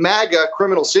this MAGA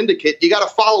criminal syndicate, you got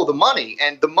to follow the money.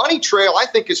 And the money trail, I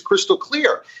think, is crystal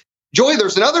clear. Joy,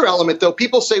 there's another element, though.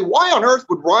 People say, why on earth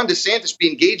would Ron DeSantis be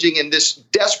engaging in this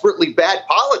desperately bad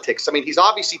politics? I mean, he's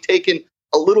obviously taken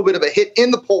a little bit of a hit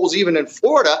in the polls, even in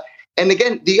Florida. And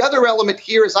again, the other element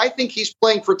here is I think he's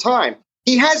playing for time.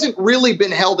 He hasn't really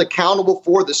been held accountable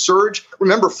for the surge.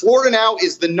 Remember, Florida now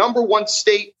is the #1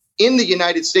 state in the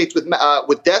United States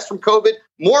with deaths from COVID.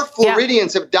 More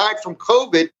Floridians have died from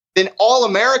COVID than all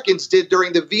Americans did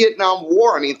during the Vietnam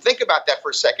War. I mean, think about that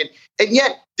for a second. And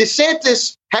yet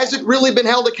DeSantis hasn't really been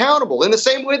held accountable in the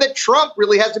same way that Trump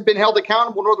really hasn't been held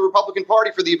accountable, nor the Republican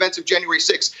Party, for the events of January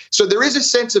 6th. So there is a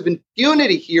sense of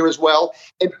impunity here as well,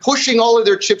 and pushing all of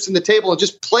their chips in the table and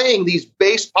just playing these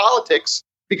base politics,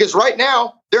 because right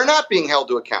now they're not being held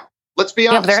to account. Let's be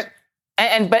honest.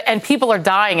 And people are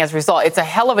dying as a result. It's a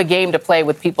hell of a game to play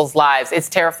with people's lives. It's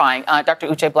terrifying. Dr.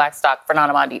 Uche Blackstock,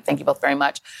 Fernand Amandi, thank you both very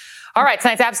much. All right,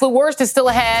 tonight's Absolute Worst is still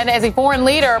ahead as a foreign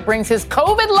leader brings his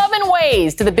COVID-loving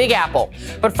ways to the Big Apple.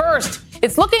 But first,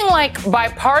 it's looking like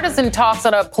bipartisan talks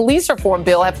on a police reform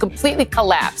bill have completely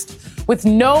collapsed, with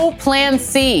no Plan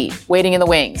C waiting in the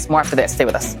wings. More after this. Stay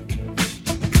with us.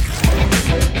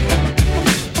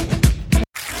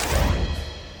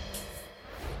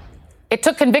 It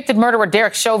took convicted murderer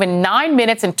Derek Chauvin 9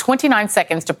 minutes and 29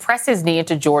 seconds to press his knee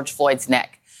into George Floyd's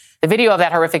neck. The video of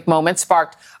that horrific moment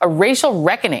sparked a racial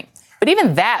reckoning, but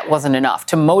even that wasn't enough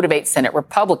to motivate Senate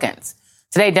Republicans.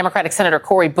 Today, Democratic Senator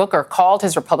Cory Booker called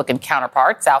his Republican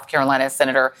counterpart, South Carolina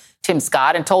Senator Tim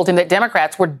Scott, and told him that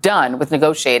Democrats were done with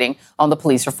negotiating on the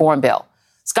police reform bill.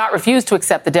 Scott refused to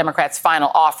accept the Democrats'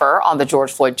 final offer on the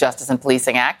George Floyd Justice and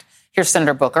Policing Act. Here's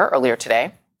Senator Booker earlier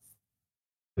today.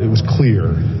 It was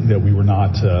clear that we were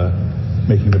not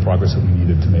making the progress that we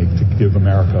needed to make to give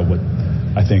America what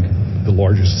I think the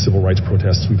largest civil rights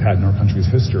protests we've had in our country's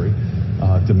history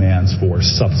demands for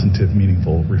substantive,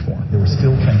 meaningful reform. There were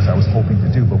still things I was hoping to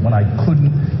do, but when I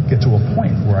couldn't get to a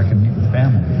point where I could meet with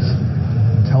families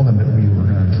and tell them that we were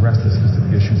going to address the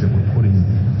specific issues that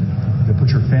put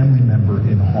your family member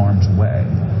in harm's way,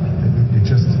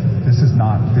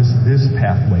 this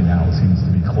pathway now seems to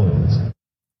be closed.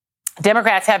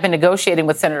 Democrats have been negotiating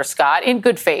with Senator Scott in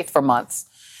good faith for months.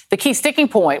 The key sticking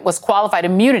point was qualified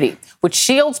immunity, which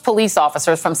shields police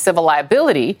officers from civil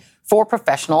liability for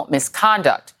professional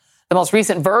misconduct. The most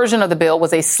recent version of the bill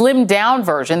was a slimmed-down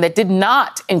version that did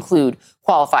not include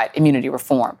qualified immunity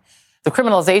reform, the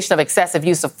criminalization of excessive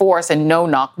use of force and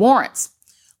no-knock warrants.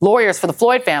 Lawyers for the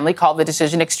Floyd family called the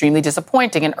decision extremely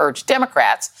disappointing and urged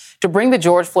Democrats to bring the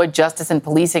George Floyd Justice and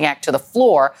Policing Act to the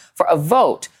floor for a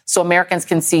vote so Americans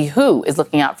can see who is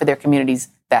looking out for their community's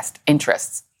best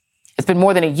interests. It's been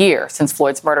more than a year since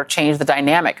Floyd's murder changed the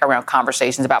dynamic around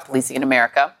conversations about policing in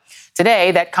America.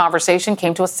 Today, that conversation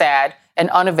came to a sad and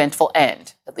uneventful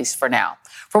end, at least for now.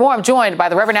 For more, I'm joined by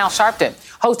the Reverend Al Sharpton,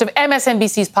 host of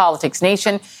MSNBC's Politics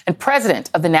Nation and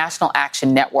president of the National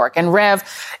Action Network. And Rev,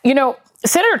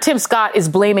 Senator Tim Scott is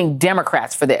blaming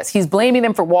Democrats for this. He's blaming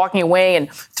them for walking away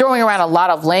and throwing around a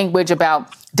lot of language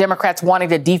about Democrats wanting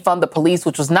to defund the police,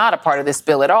 which was not a part of this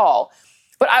bill at all.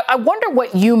 But I wonder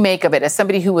what you make of it as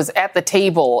somebody who was at the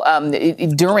table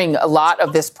during a lot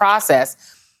of this process.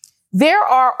 There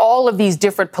are all of these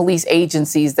different police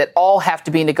agencies that all have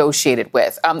to be negotiated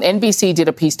with. NBC did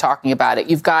a piece talking about it.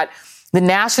 You've got the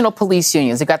national police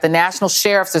unions. You've got the national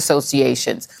sheriff's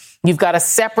associations. You've got a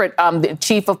separate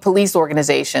chief of police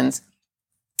organizations.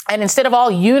 And instead of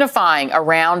all unifying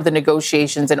around the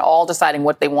negotiations and all deciding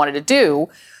what they wanted to do,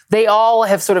 they all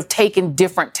have sort of taken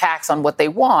different tacks on what they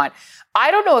want. I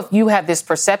don't know if you have this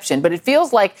perception, but it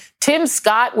feels like Tim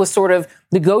Scott was sort of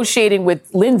negotiating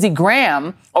with Lindsey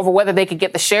Graham over whether they could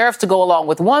get the sheriffs to go along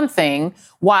with one thing,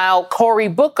 while Cory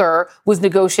Booker was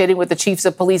negotiating with the chiefs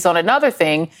of police on another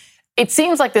thing. It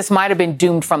seems like this might have been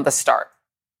doomed from the start.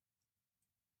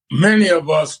 Many of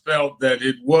us felt that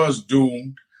it was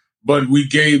doomed, but we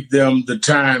gave them the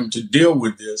time to deal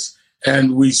with this,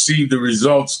 and we see the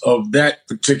results of that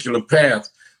particular path.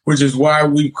 which is why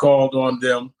we called on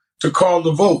them to call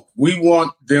the vote. We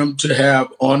want them to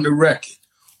have on the record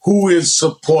who is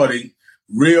supporting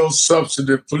real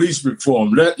substantive police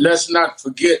reform. Let's not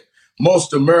forget,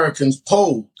 most Americans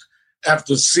polled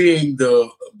after seeing the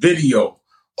video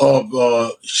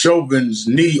of Chauvin's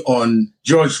knee on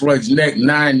George Floyd's neck,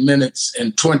 9 minutes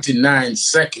and 29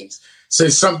 seconds, say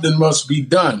something must be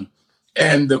done.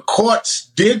 And the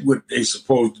courts did what they're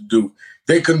supposed to do.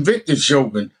 They convicted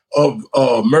Chauvin of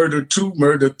murder 2,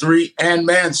 murder 3, and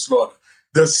manslaughter.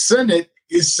 The Senate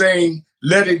is saying,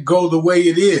 let it go the way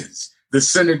it is. The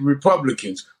Senate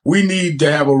Republicans. We need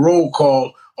to have a roll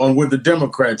call on what the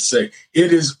Democrats say.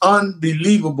 It is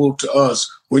unbelievable to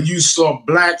us when you saw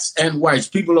blacks and whites,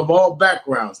 people of all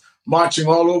backgrounds, marching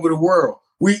all over the world.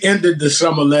 We ended the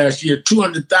summer last year.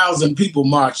 200,000 people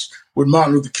marched with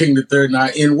Martin Luther King III now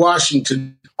in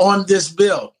Washington on this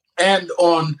bill and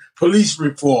on police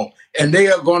reform. And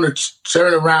they are going to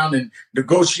turn around and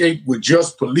negotiate with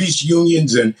just police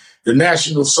unions and the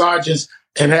national sergeants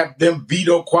and have them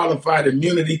veto qualified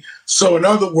immunity. So in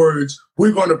other words,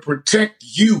 we're going to protect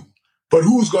you, but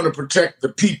who's going to protect the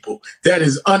people? That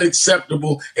is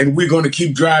unacceptable, and we're going to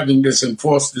keep driving this and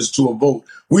force this to a vote.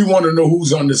 We want to know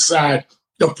who's on the side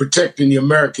of protecting the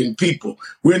American people.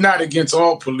 We're not against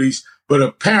all police, but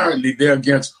apparently they're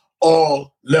against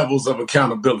all levels of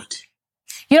accountability.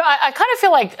 You know, I kind of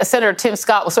feel like Senator Tim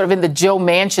Scott was sort of in the Joe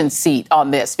Manchin seat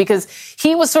on this because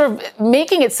he was sort of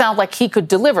making it sound like he could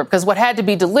deliver, because what had to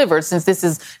be delivered, since this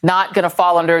is not going to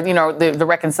fall under, you know, the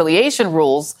reconciliation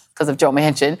rules because of Joe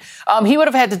Manchin, he would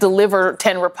have had to deliver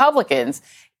 10 Republicans.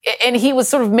 And he was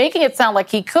sort of making it sound like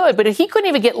he could, but he couldn't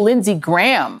even get Lindsey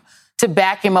Graham to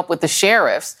back him up with the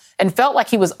sheriffs, and felt like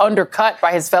he was undercut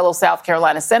by his fellow South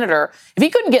Carolina senator. If he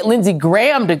couldn't get Lindsey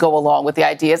Graham to go along with the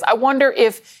ideas, I wonder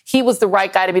if he was the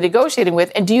right guy to be negotiating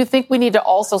with. And do you think we need to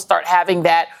also start having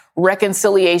that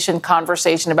reconciliation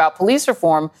conversation about police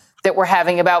reform that we're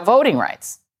having about voting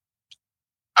rights?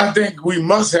 I think we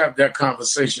must have that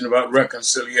conversation about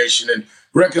reconciliation,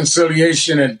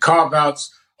 and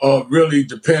carve-outs really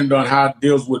depend on how it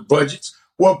deals with budgets.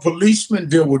 Well, policemen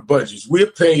deal with budgets.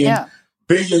 We're paying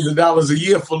billions of dollars a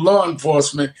year for law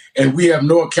enforcement, and we have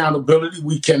no accountability.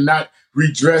 We cannot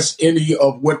redress any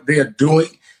of what they're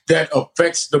doing that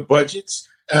affects the budgets.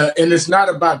 And it's not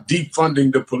about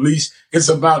defunding the police. It's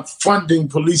about funding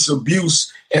police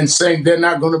abuse and saying they're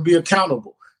not going to be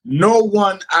accountable. No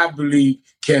one, I believe,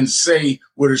 can say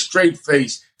with a straight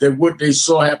face that what they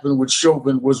saw happen with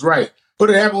Chauvin was right.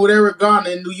 But it happened with Eric Garner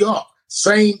in New York.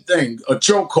 Same thing, a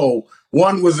chokehold.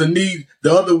 One was a knee,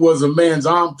 the other was a man's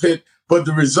armpit, but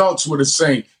the results were the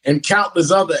same, and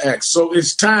countless other acts. So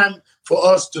it's time for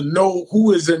us to know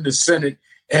who is in the Senate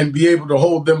and be able to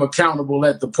hold them accountable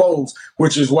at the polls,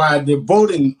 which is why the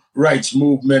voting rights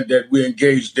movement that we're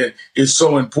engaged in is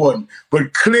so important.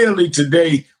 But clearly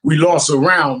today we lost a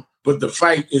round, but the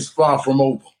fight is far from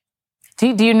over.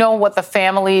 Do you know what the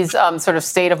family's sort of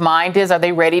state of mind is? Are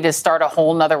they ready to start a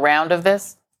whole nother round of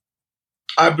this?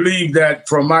 I believe that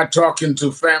from my talking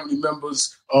to family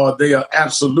members, they are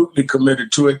absolutely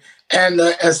committed to it. And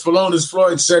as Philonise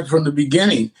Floyd said from the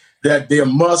beginning, that there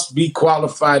must be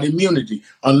qualified immunity.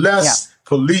 Unless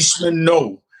policemen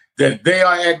know that they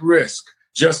are at risk,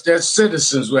 just as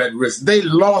citizens were at risk. They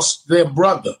lost their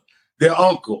brother, their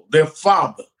uncle, their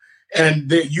father. And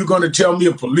you're going to tell me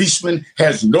a policeman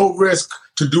has no risk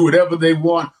to do whatever they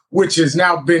want, which has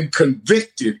now been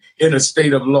convicted in a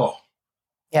state of law.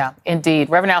 Yeah, indeed.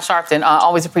 Reverend Al Sharpton,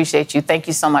 always appreciate you. Thank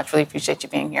you so much. Really appreciate you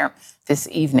being here this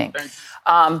evening.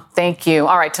 Thank you.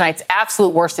 All right, tonight's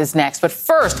absolute worst is next. But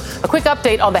first, a quick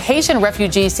update on the Haitian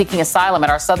refugees seeking asylum at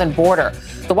our southern border.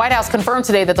 The White House confirmed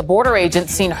today that the border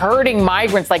agents seen herding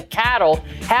migrants like cattle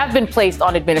have been placed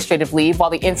on administrative leave while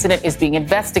the incident is being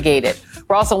investigated.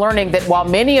 We're also learning that while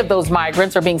many of those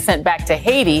migrants are being sent back to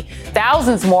Haiti,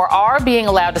 thousands more are being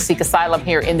allowed to seek asylum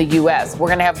here in the U.S. We're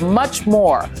going to have much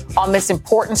more on this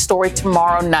important story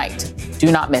tomorrow night.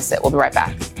 Do not miss it. We'll be right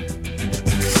back.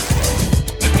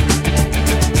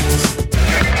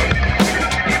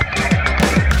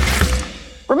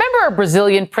 Remember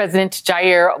Brazilian President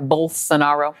Jair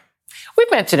Bolsonaro?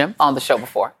 We've mentioned him on the show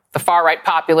before. The far-right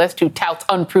populist who touts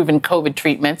unproven COVID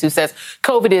treatments, who says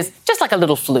COVID is just like a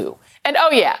little flu. And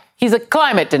oh yeah, he's a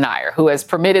climate denier who has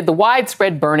permitted the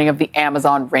widespread burning of the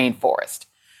Amazon rainforest.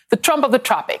 The Trump of the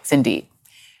tropics, indeed.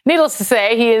 Needless to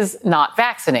say, he is not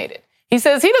vaccinated. He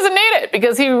says he doesn't need it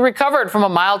because he recovered from a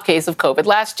mild case of COVID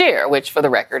last year, which for the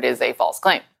record is a false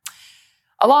claim.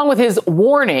 Along with his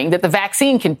warning that the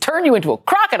vaccine can turn you into a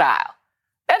crocodile.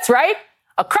 That's right,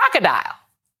 a crocodile.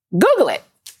 Google it.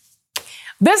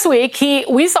 This week,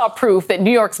 we saw proof that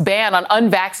New York's ban on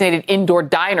unvaccinated indoor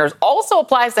diners also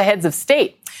applies to heads of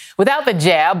state. Without the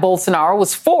jab, Bolsonaro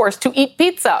was forced to eat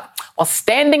pizza while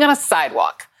standing on a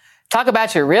sidewalk. Talk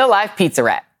about your real-life pizza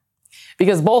rat.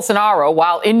 Because Bolsonaro,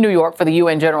 while in New York for the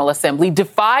UN General Assembly,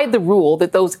 defied the rule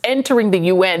that those entering the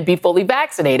UN be fully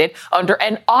vaccinated under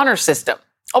an honor system.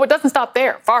 Oh, it doesn't stop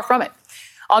there. Far from it.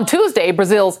 On Tuesday,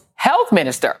 Brazil's health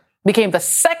minister became the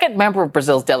second member of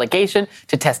Brazil's delegation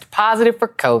to test positive for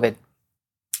COVID.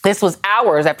 This was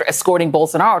hours after escorting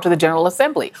Bolsonaro to the General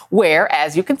Assembly, where,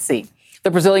 as you can see,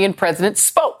 the Brazilian president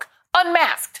spoke,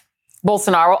 unmasked.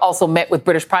 Bolsonaro also met with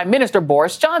British Prime Minister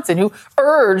Boris Johnson, who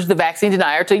urged the vaccine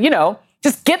denier to,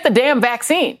 just get the damn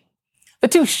vaccine. The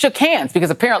two shook hands because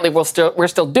apparently we're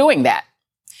still doing that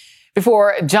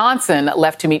before Johnson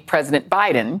left to meet President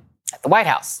Biden at the White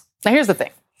House. Now, here's the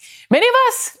thing. Many of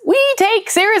us, we take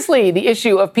seriously the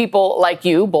issue of people like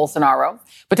you, Bolsonaro,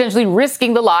 potentially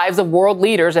risking the lives of world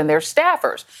leaders and their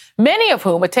staffers, many of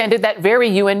whom attended that very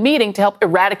UN meeting to help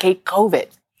eradicate COVID,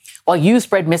 while you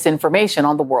spread misinformation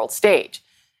on the world stage.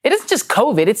 It isn't just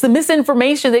COVID, it's the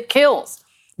misinformation that kills.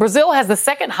 Brazil has the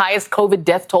second highest COVID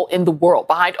death toll in the world,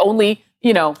 behind only,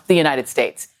 the United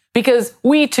States, because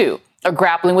we, too, are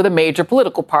grappling with a major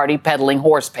political party peddling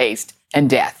horse paste and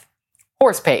death.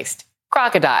 Horse paste.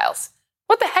 Crocodiles.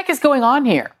 What the heck is going on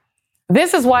here?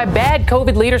 This is why bad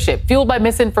COVID leadership fueled by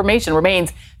misinformation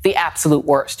remains the absolute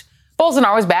worst.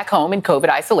 Bolsonaro is back home in COVID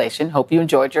isolation. Hope you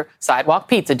enjoyed your sidewalk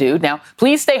pizza, dude. Now,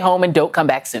 please stay home and don't come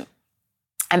back soon.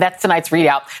 And that's tonight's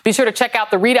ReidOut. Be sure to check out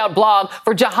the ReidOut blog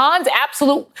for Jahan's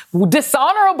absolute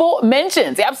dishonorable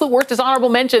mentions, the absolute worst dishonorable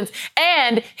mentions,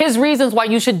 and his reasons why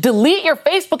you should delete your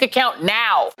Facebook account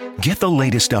now. Get the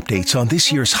latest updates on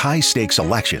this year's high-stakes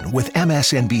election with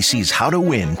MSNBC's How to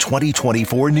Win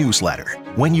 2024 newsletter.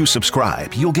 When you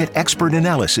subscribe, you'll get expert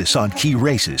analysis on key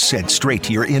races sent straight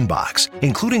to your inbox,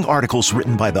 including articles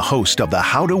written by the host of the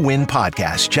How to Win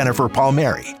podcast, Jennifer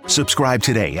Palmieri. Subscribe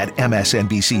today at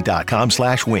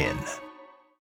msnbc.com/win.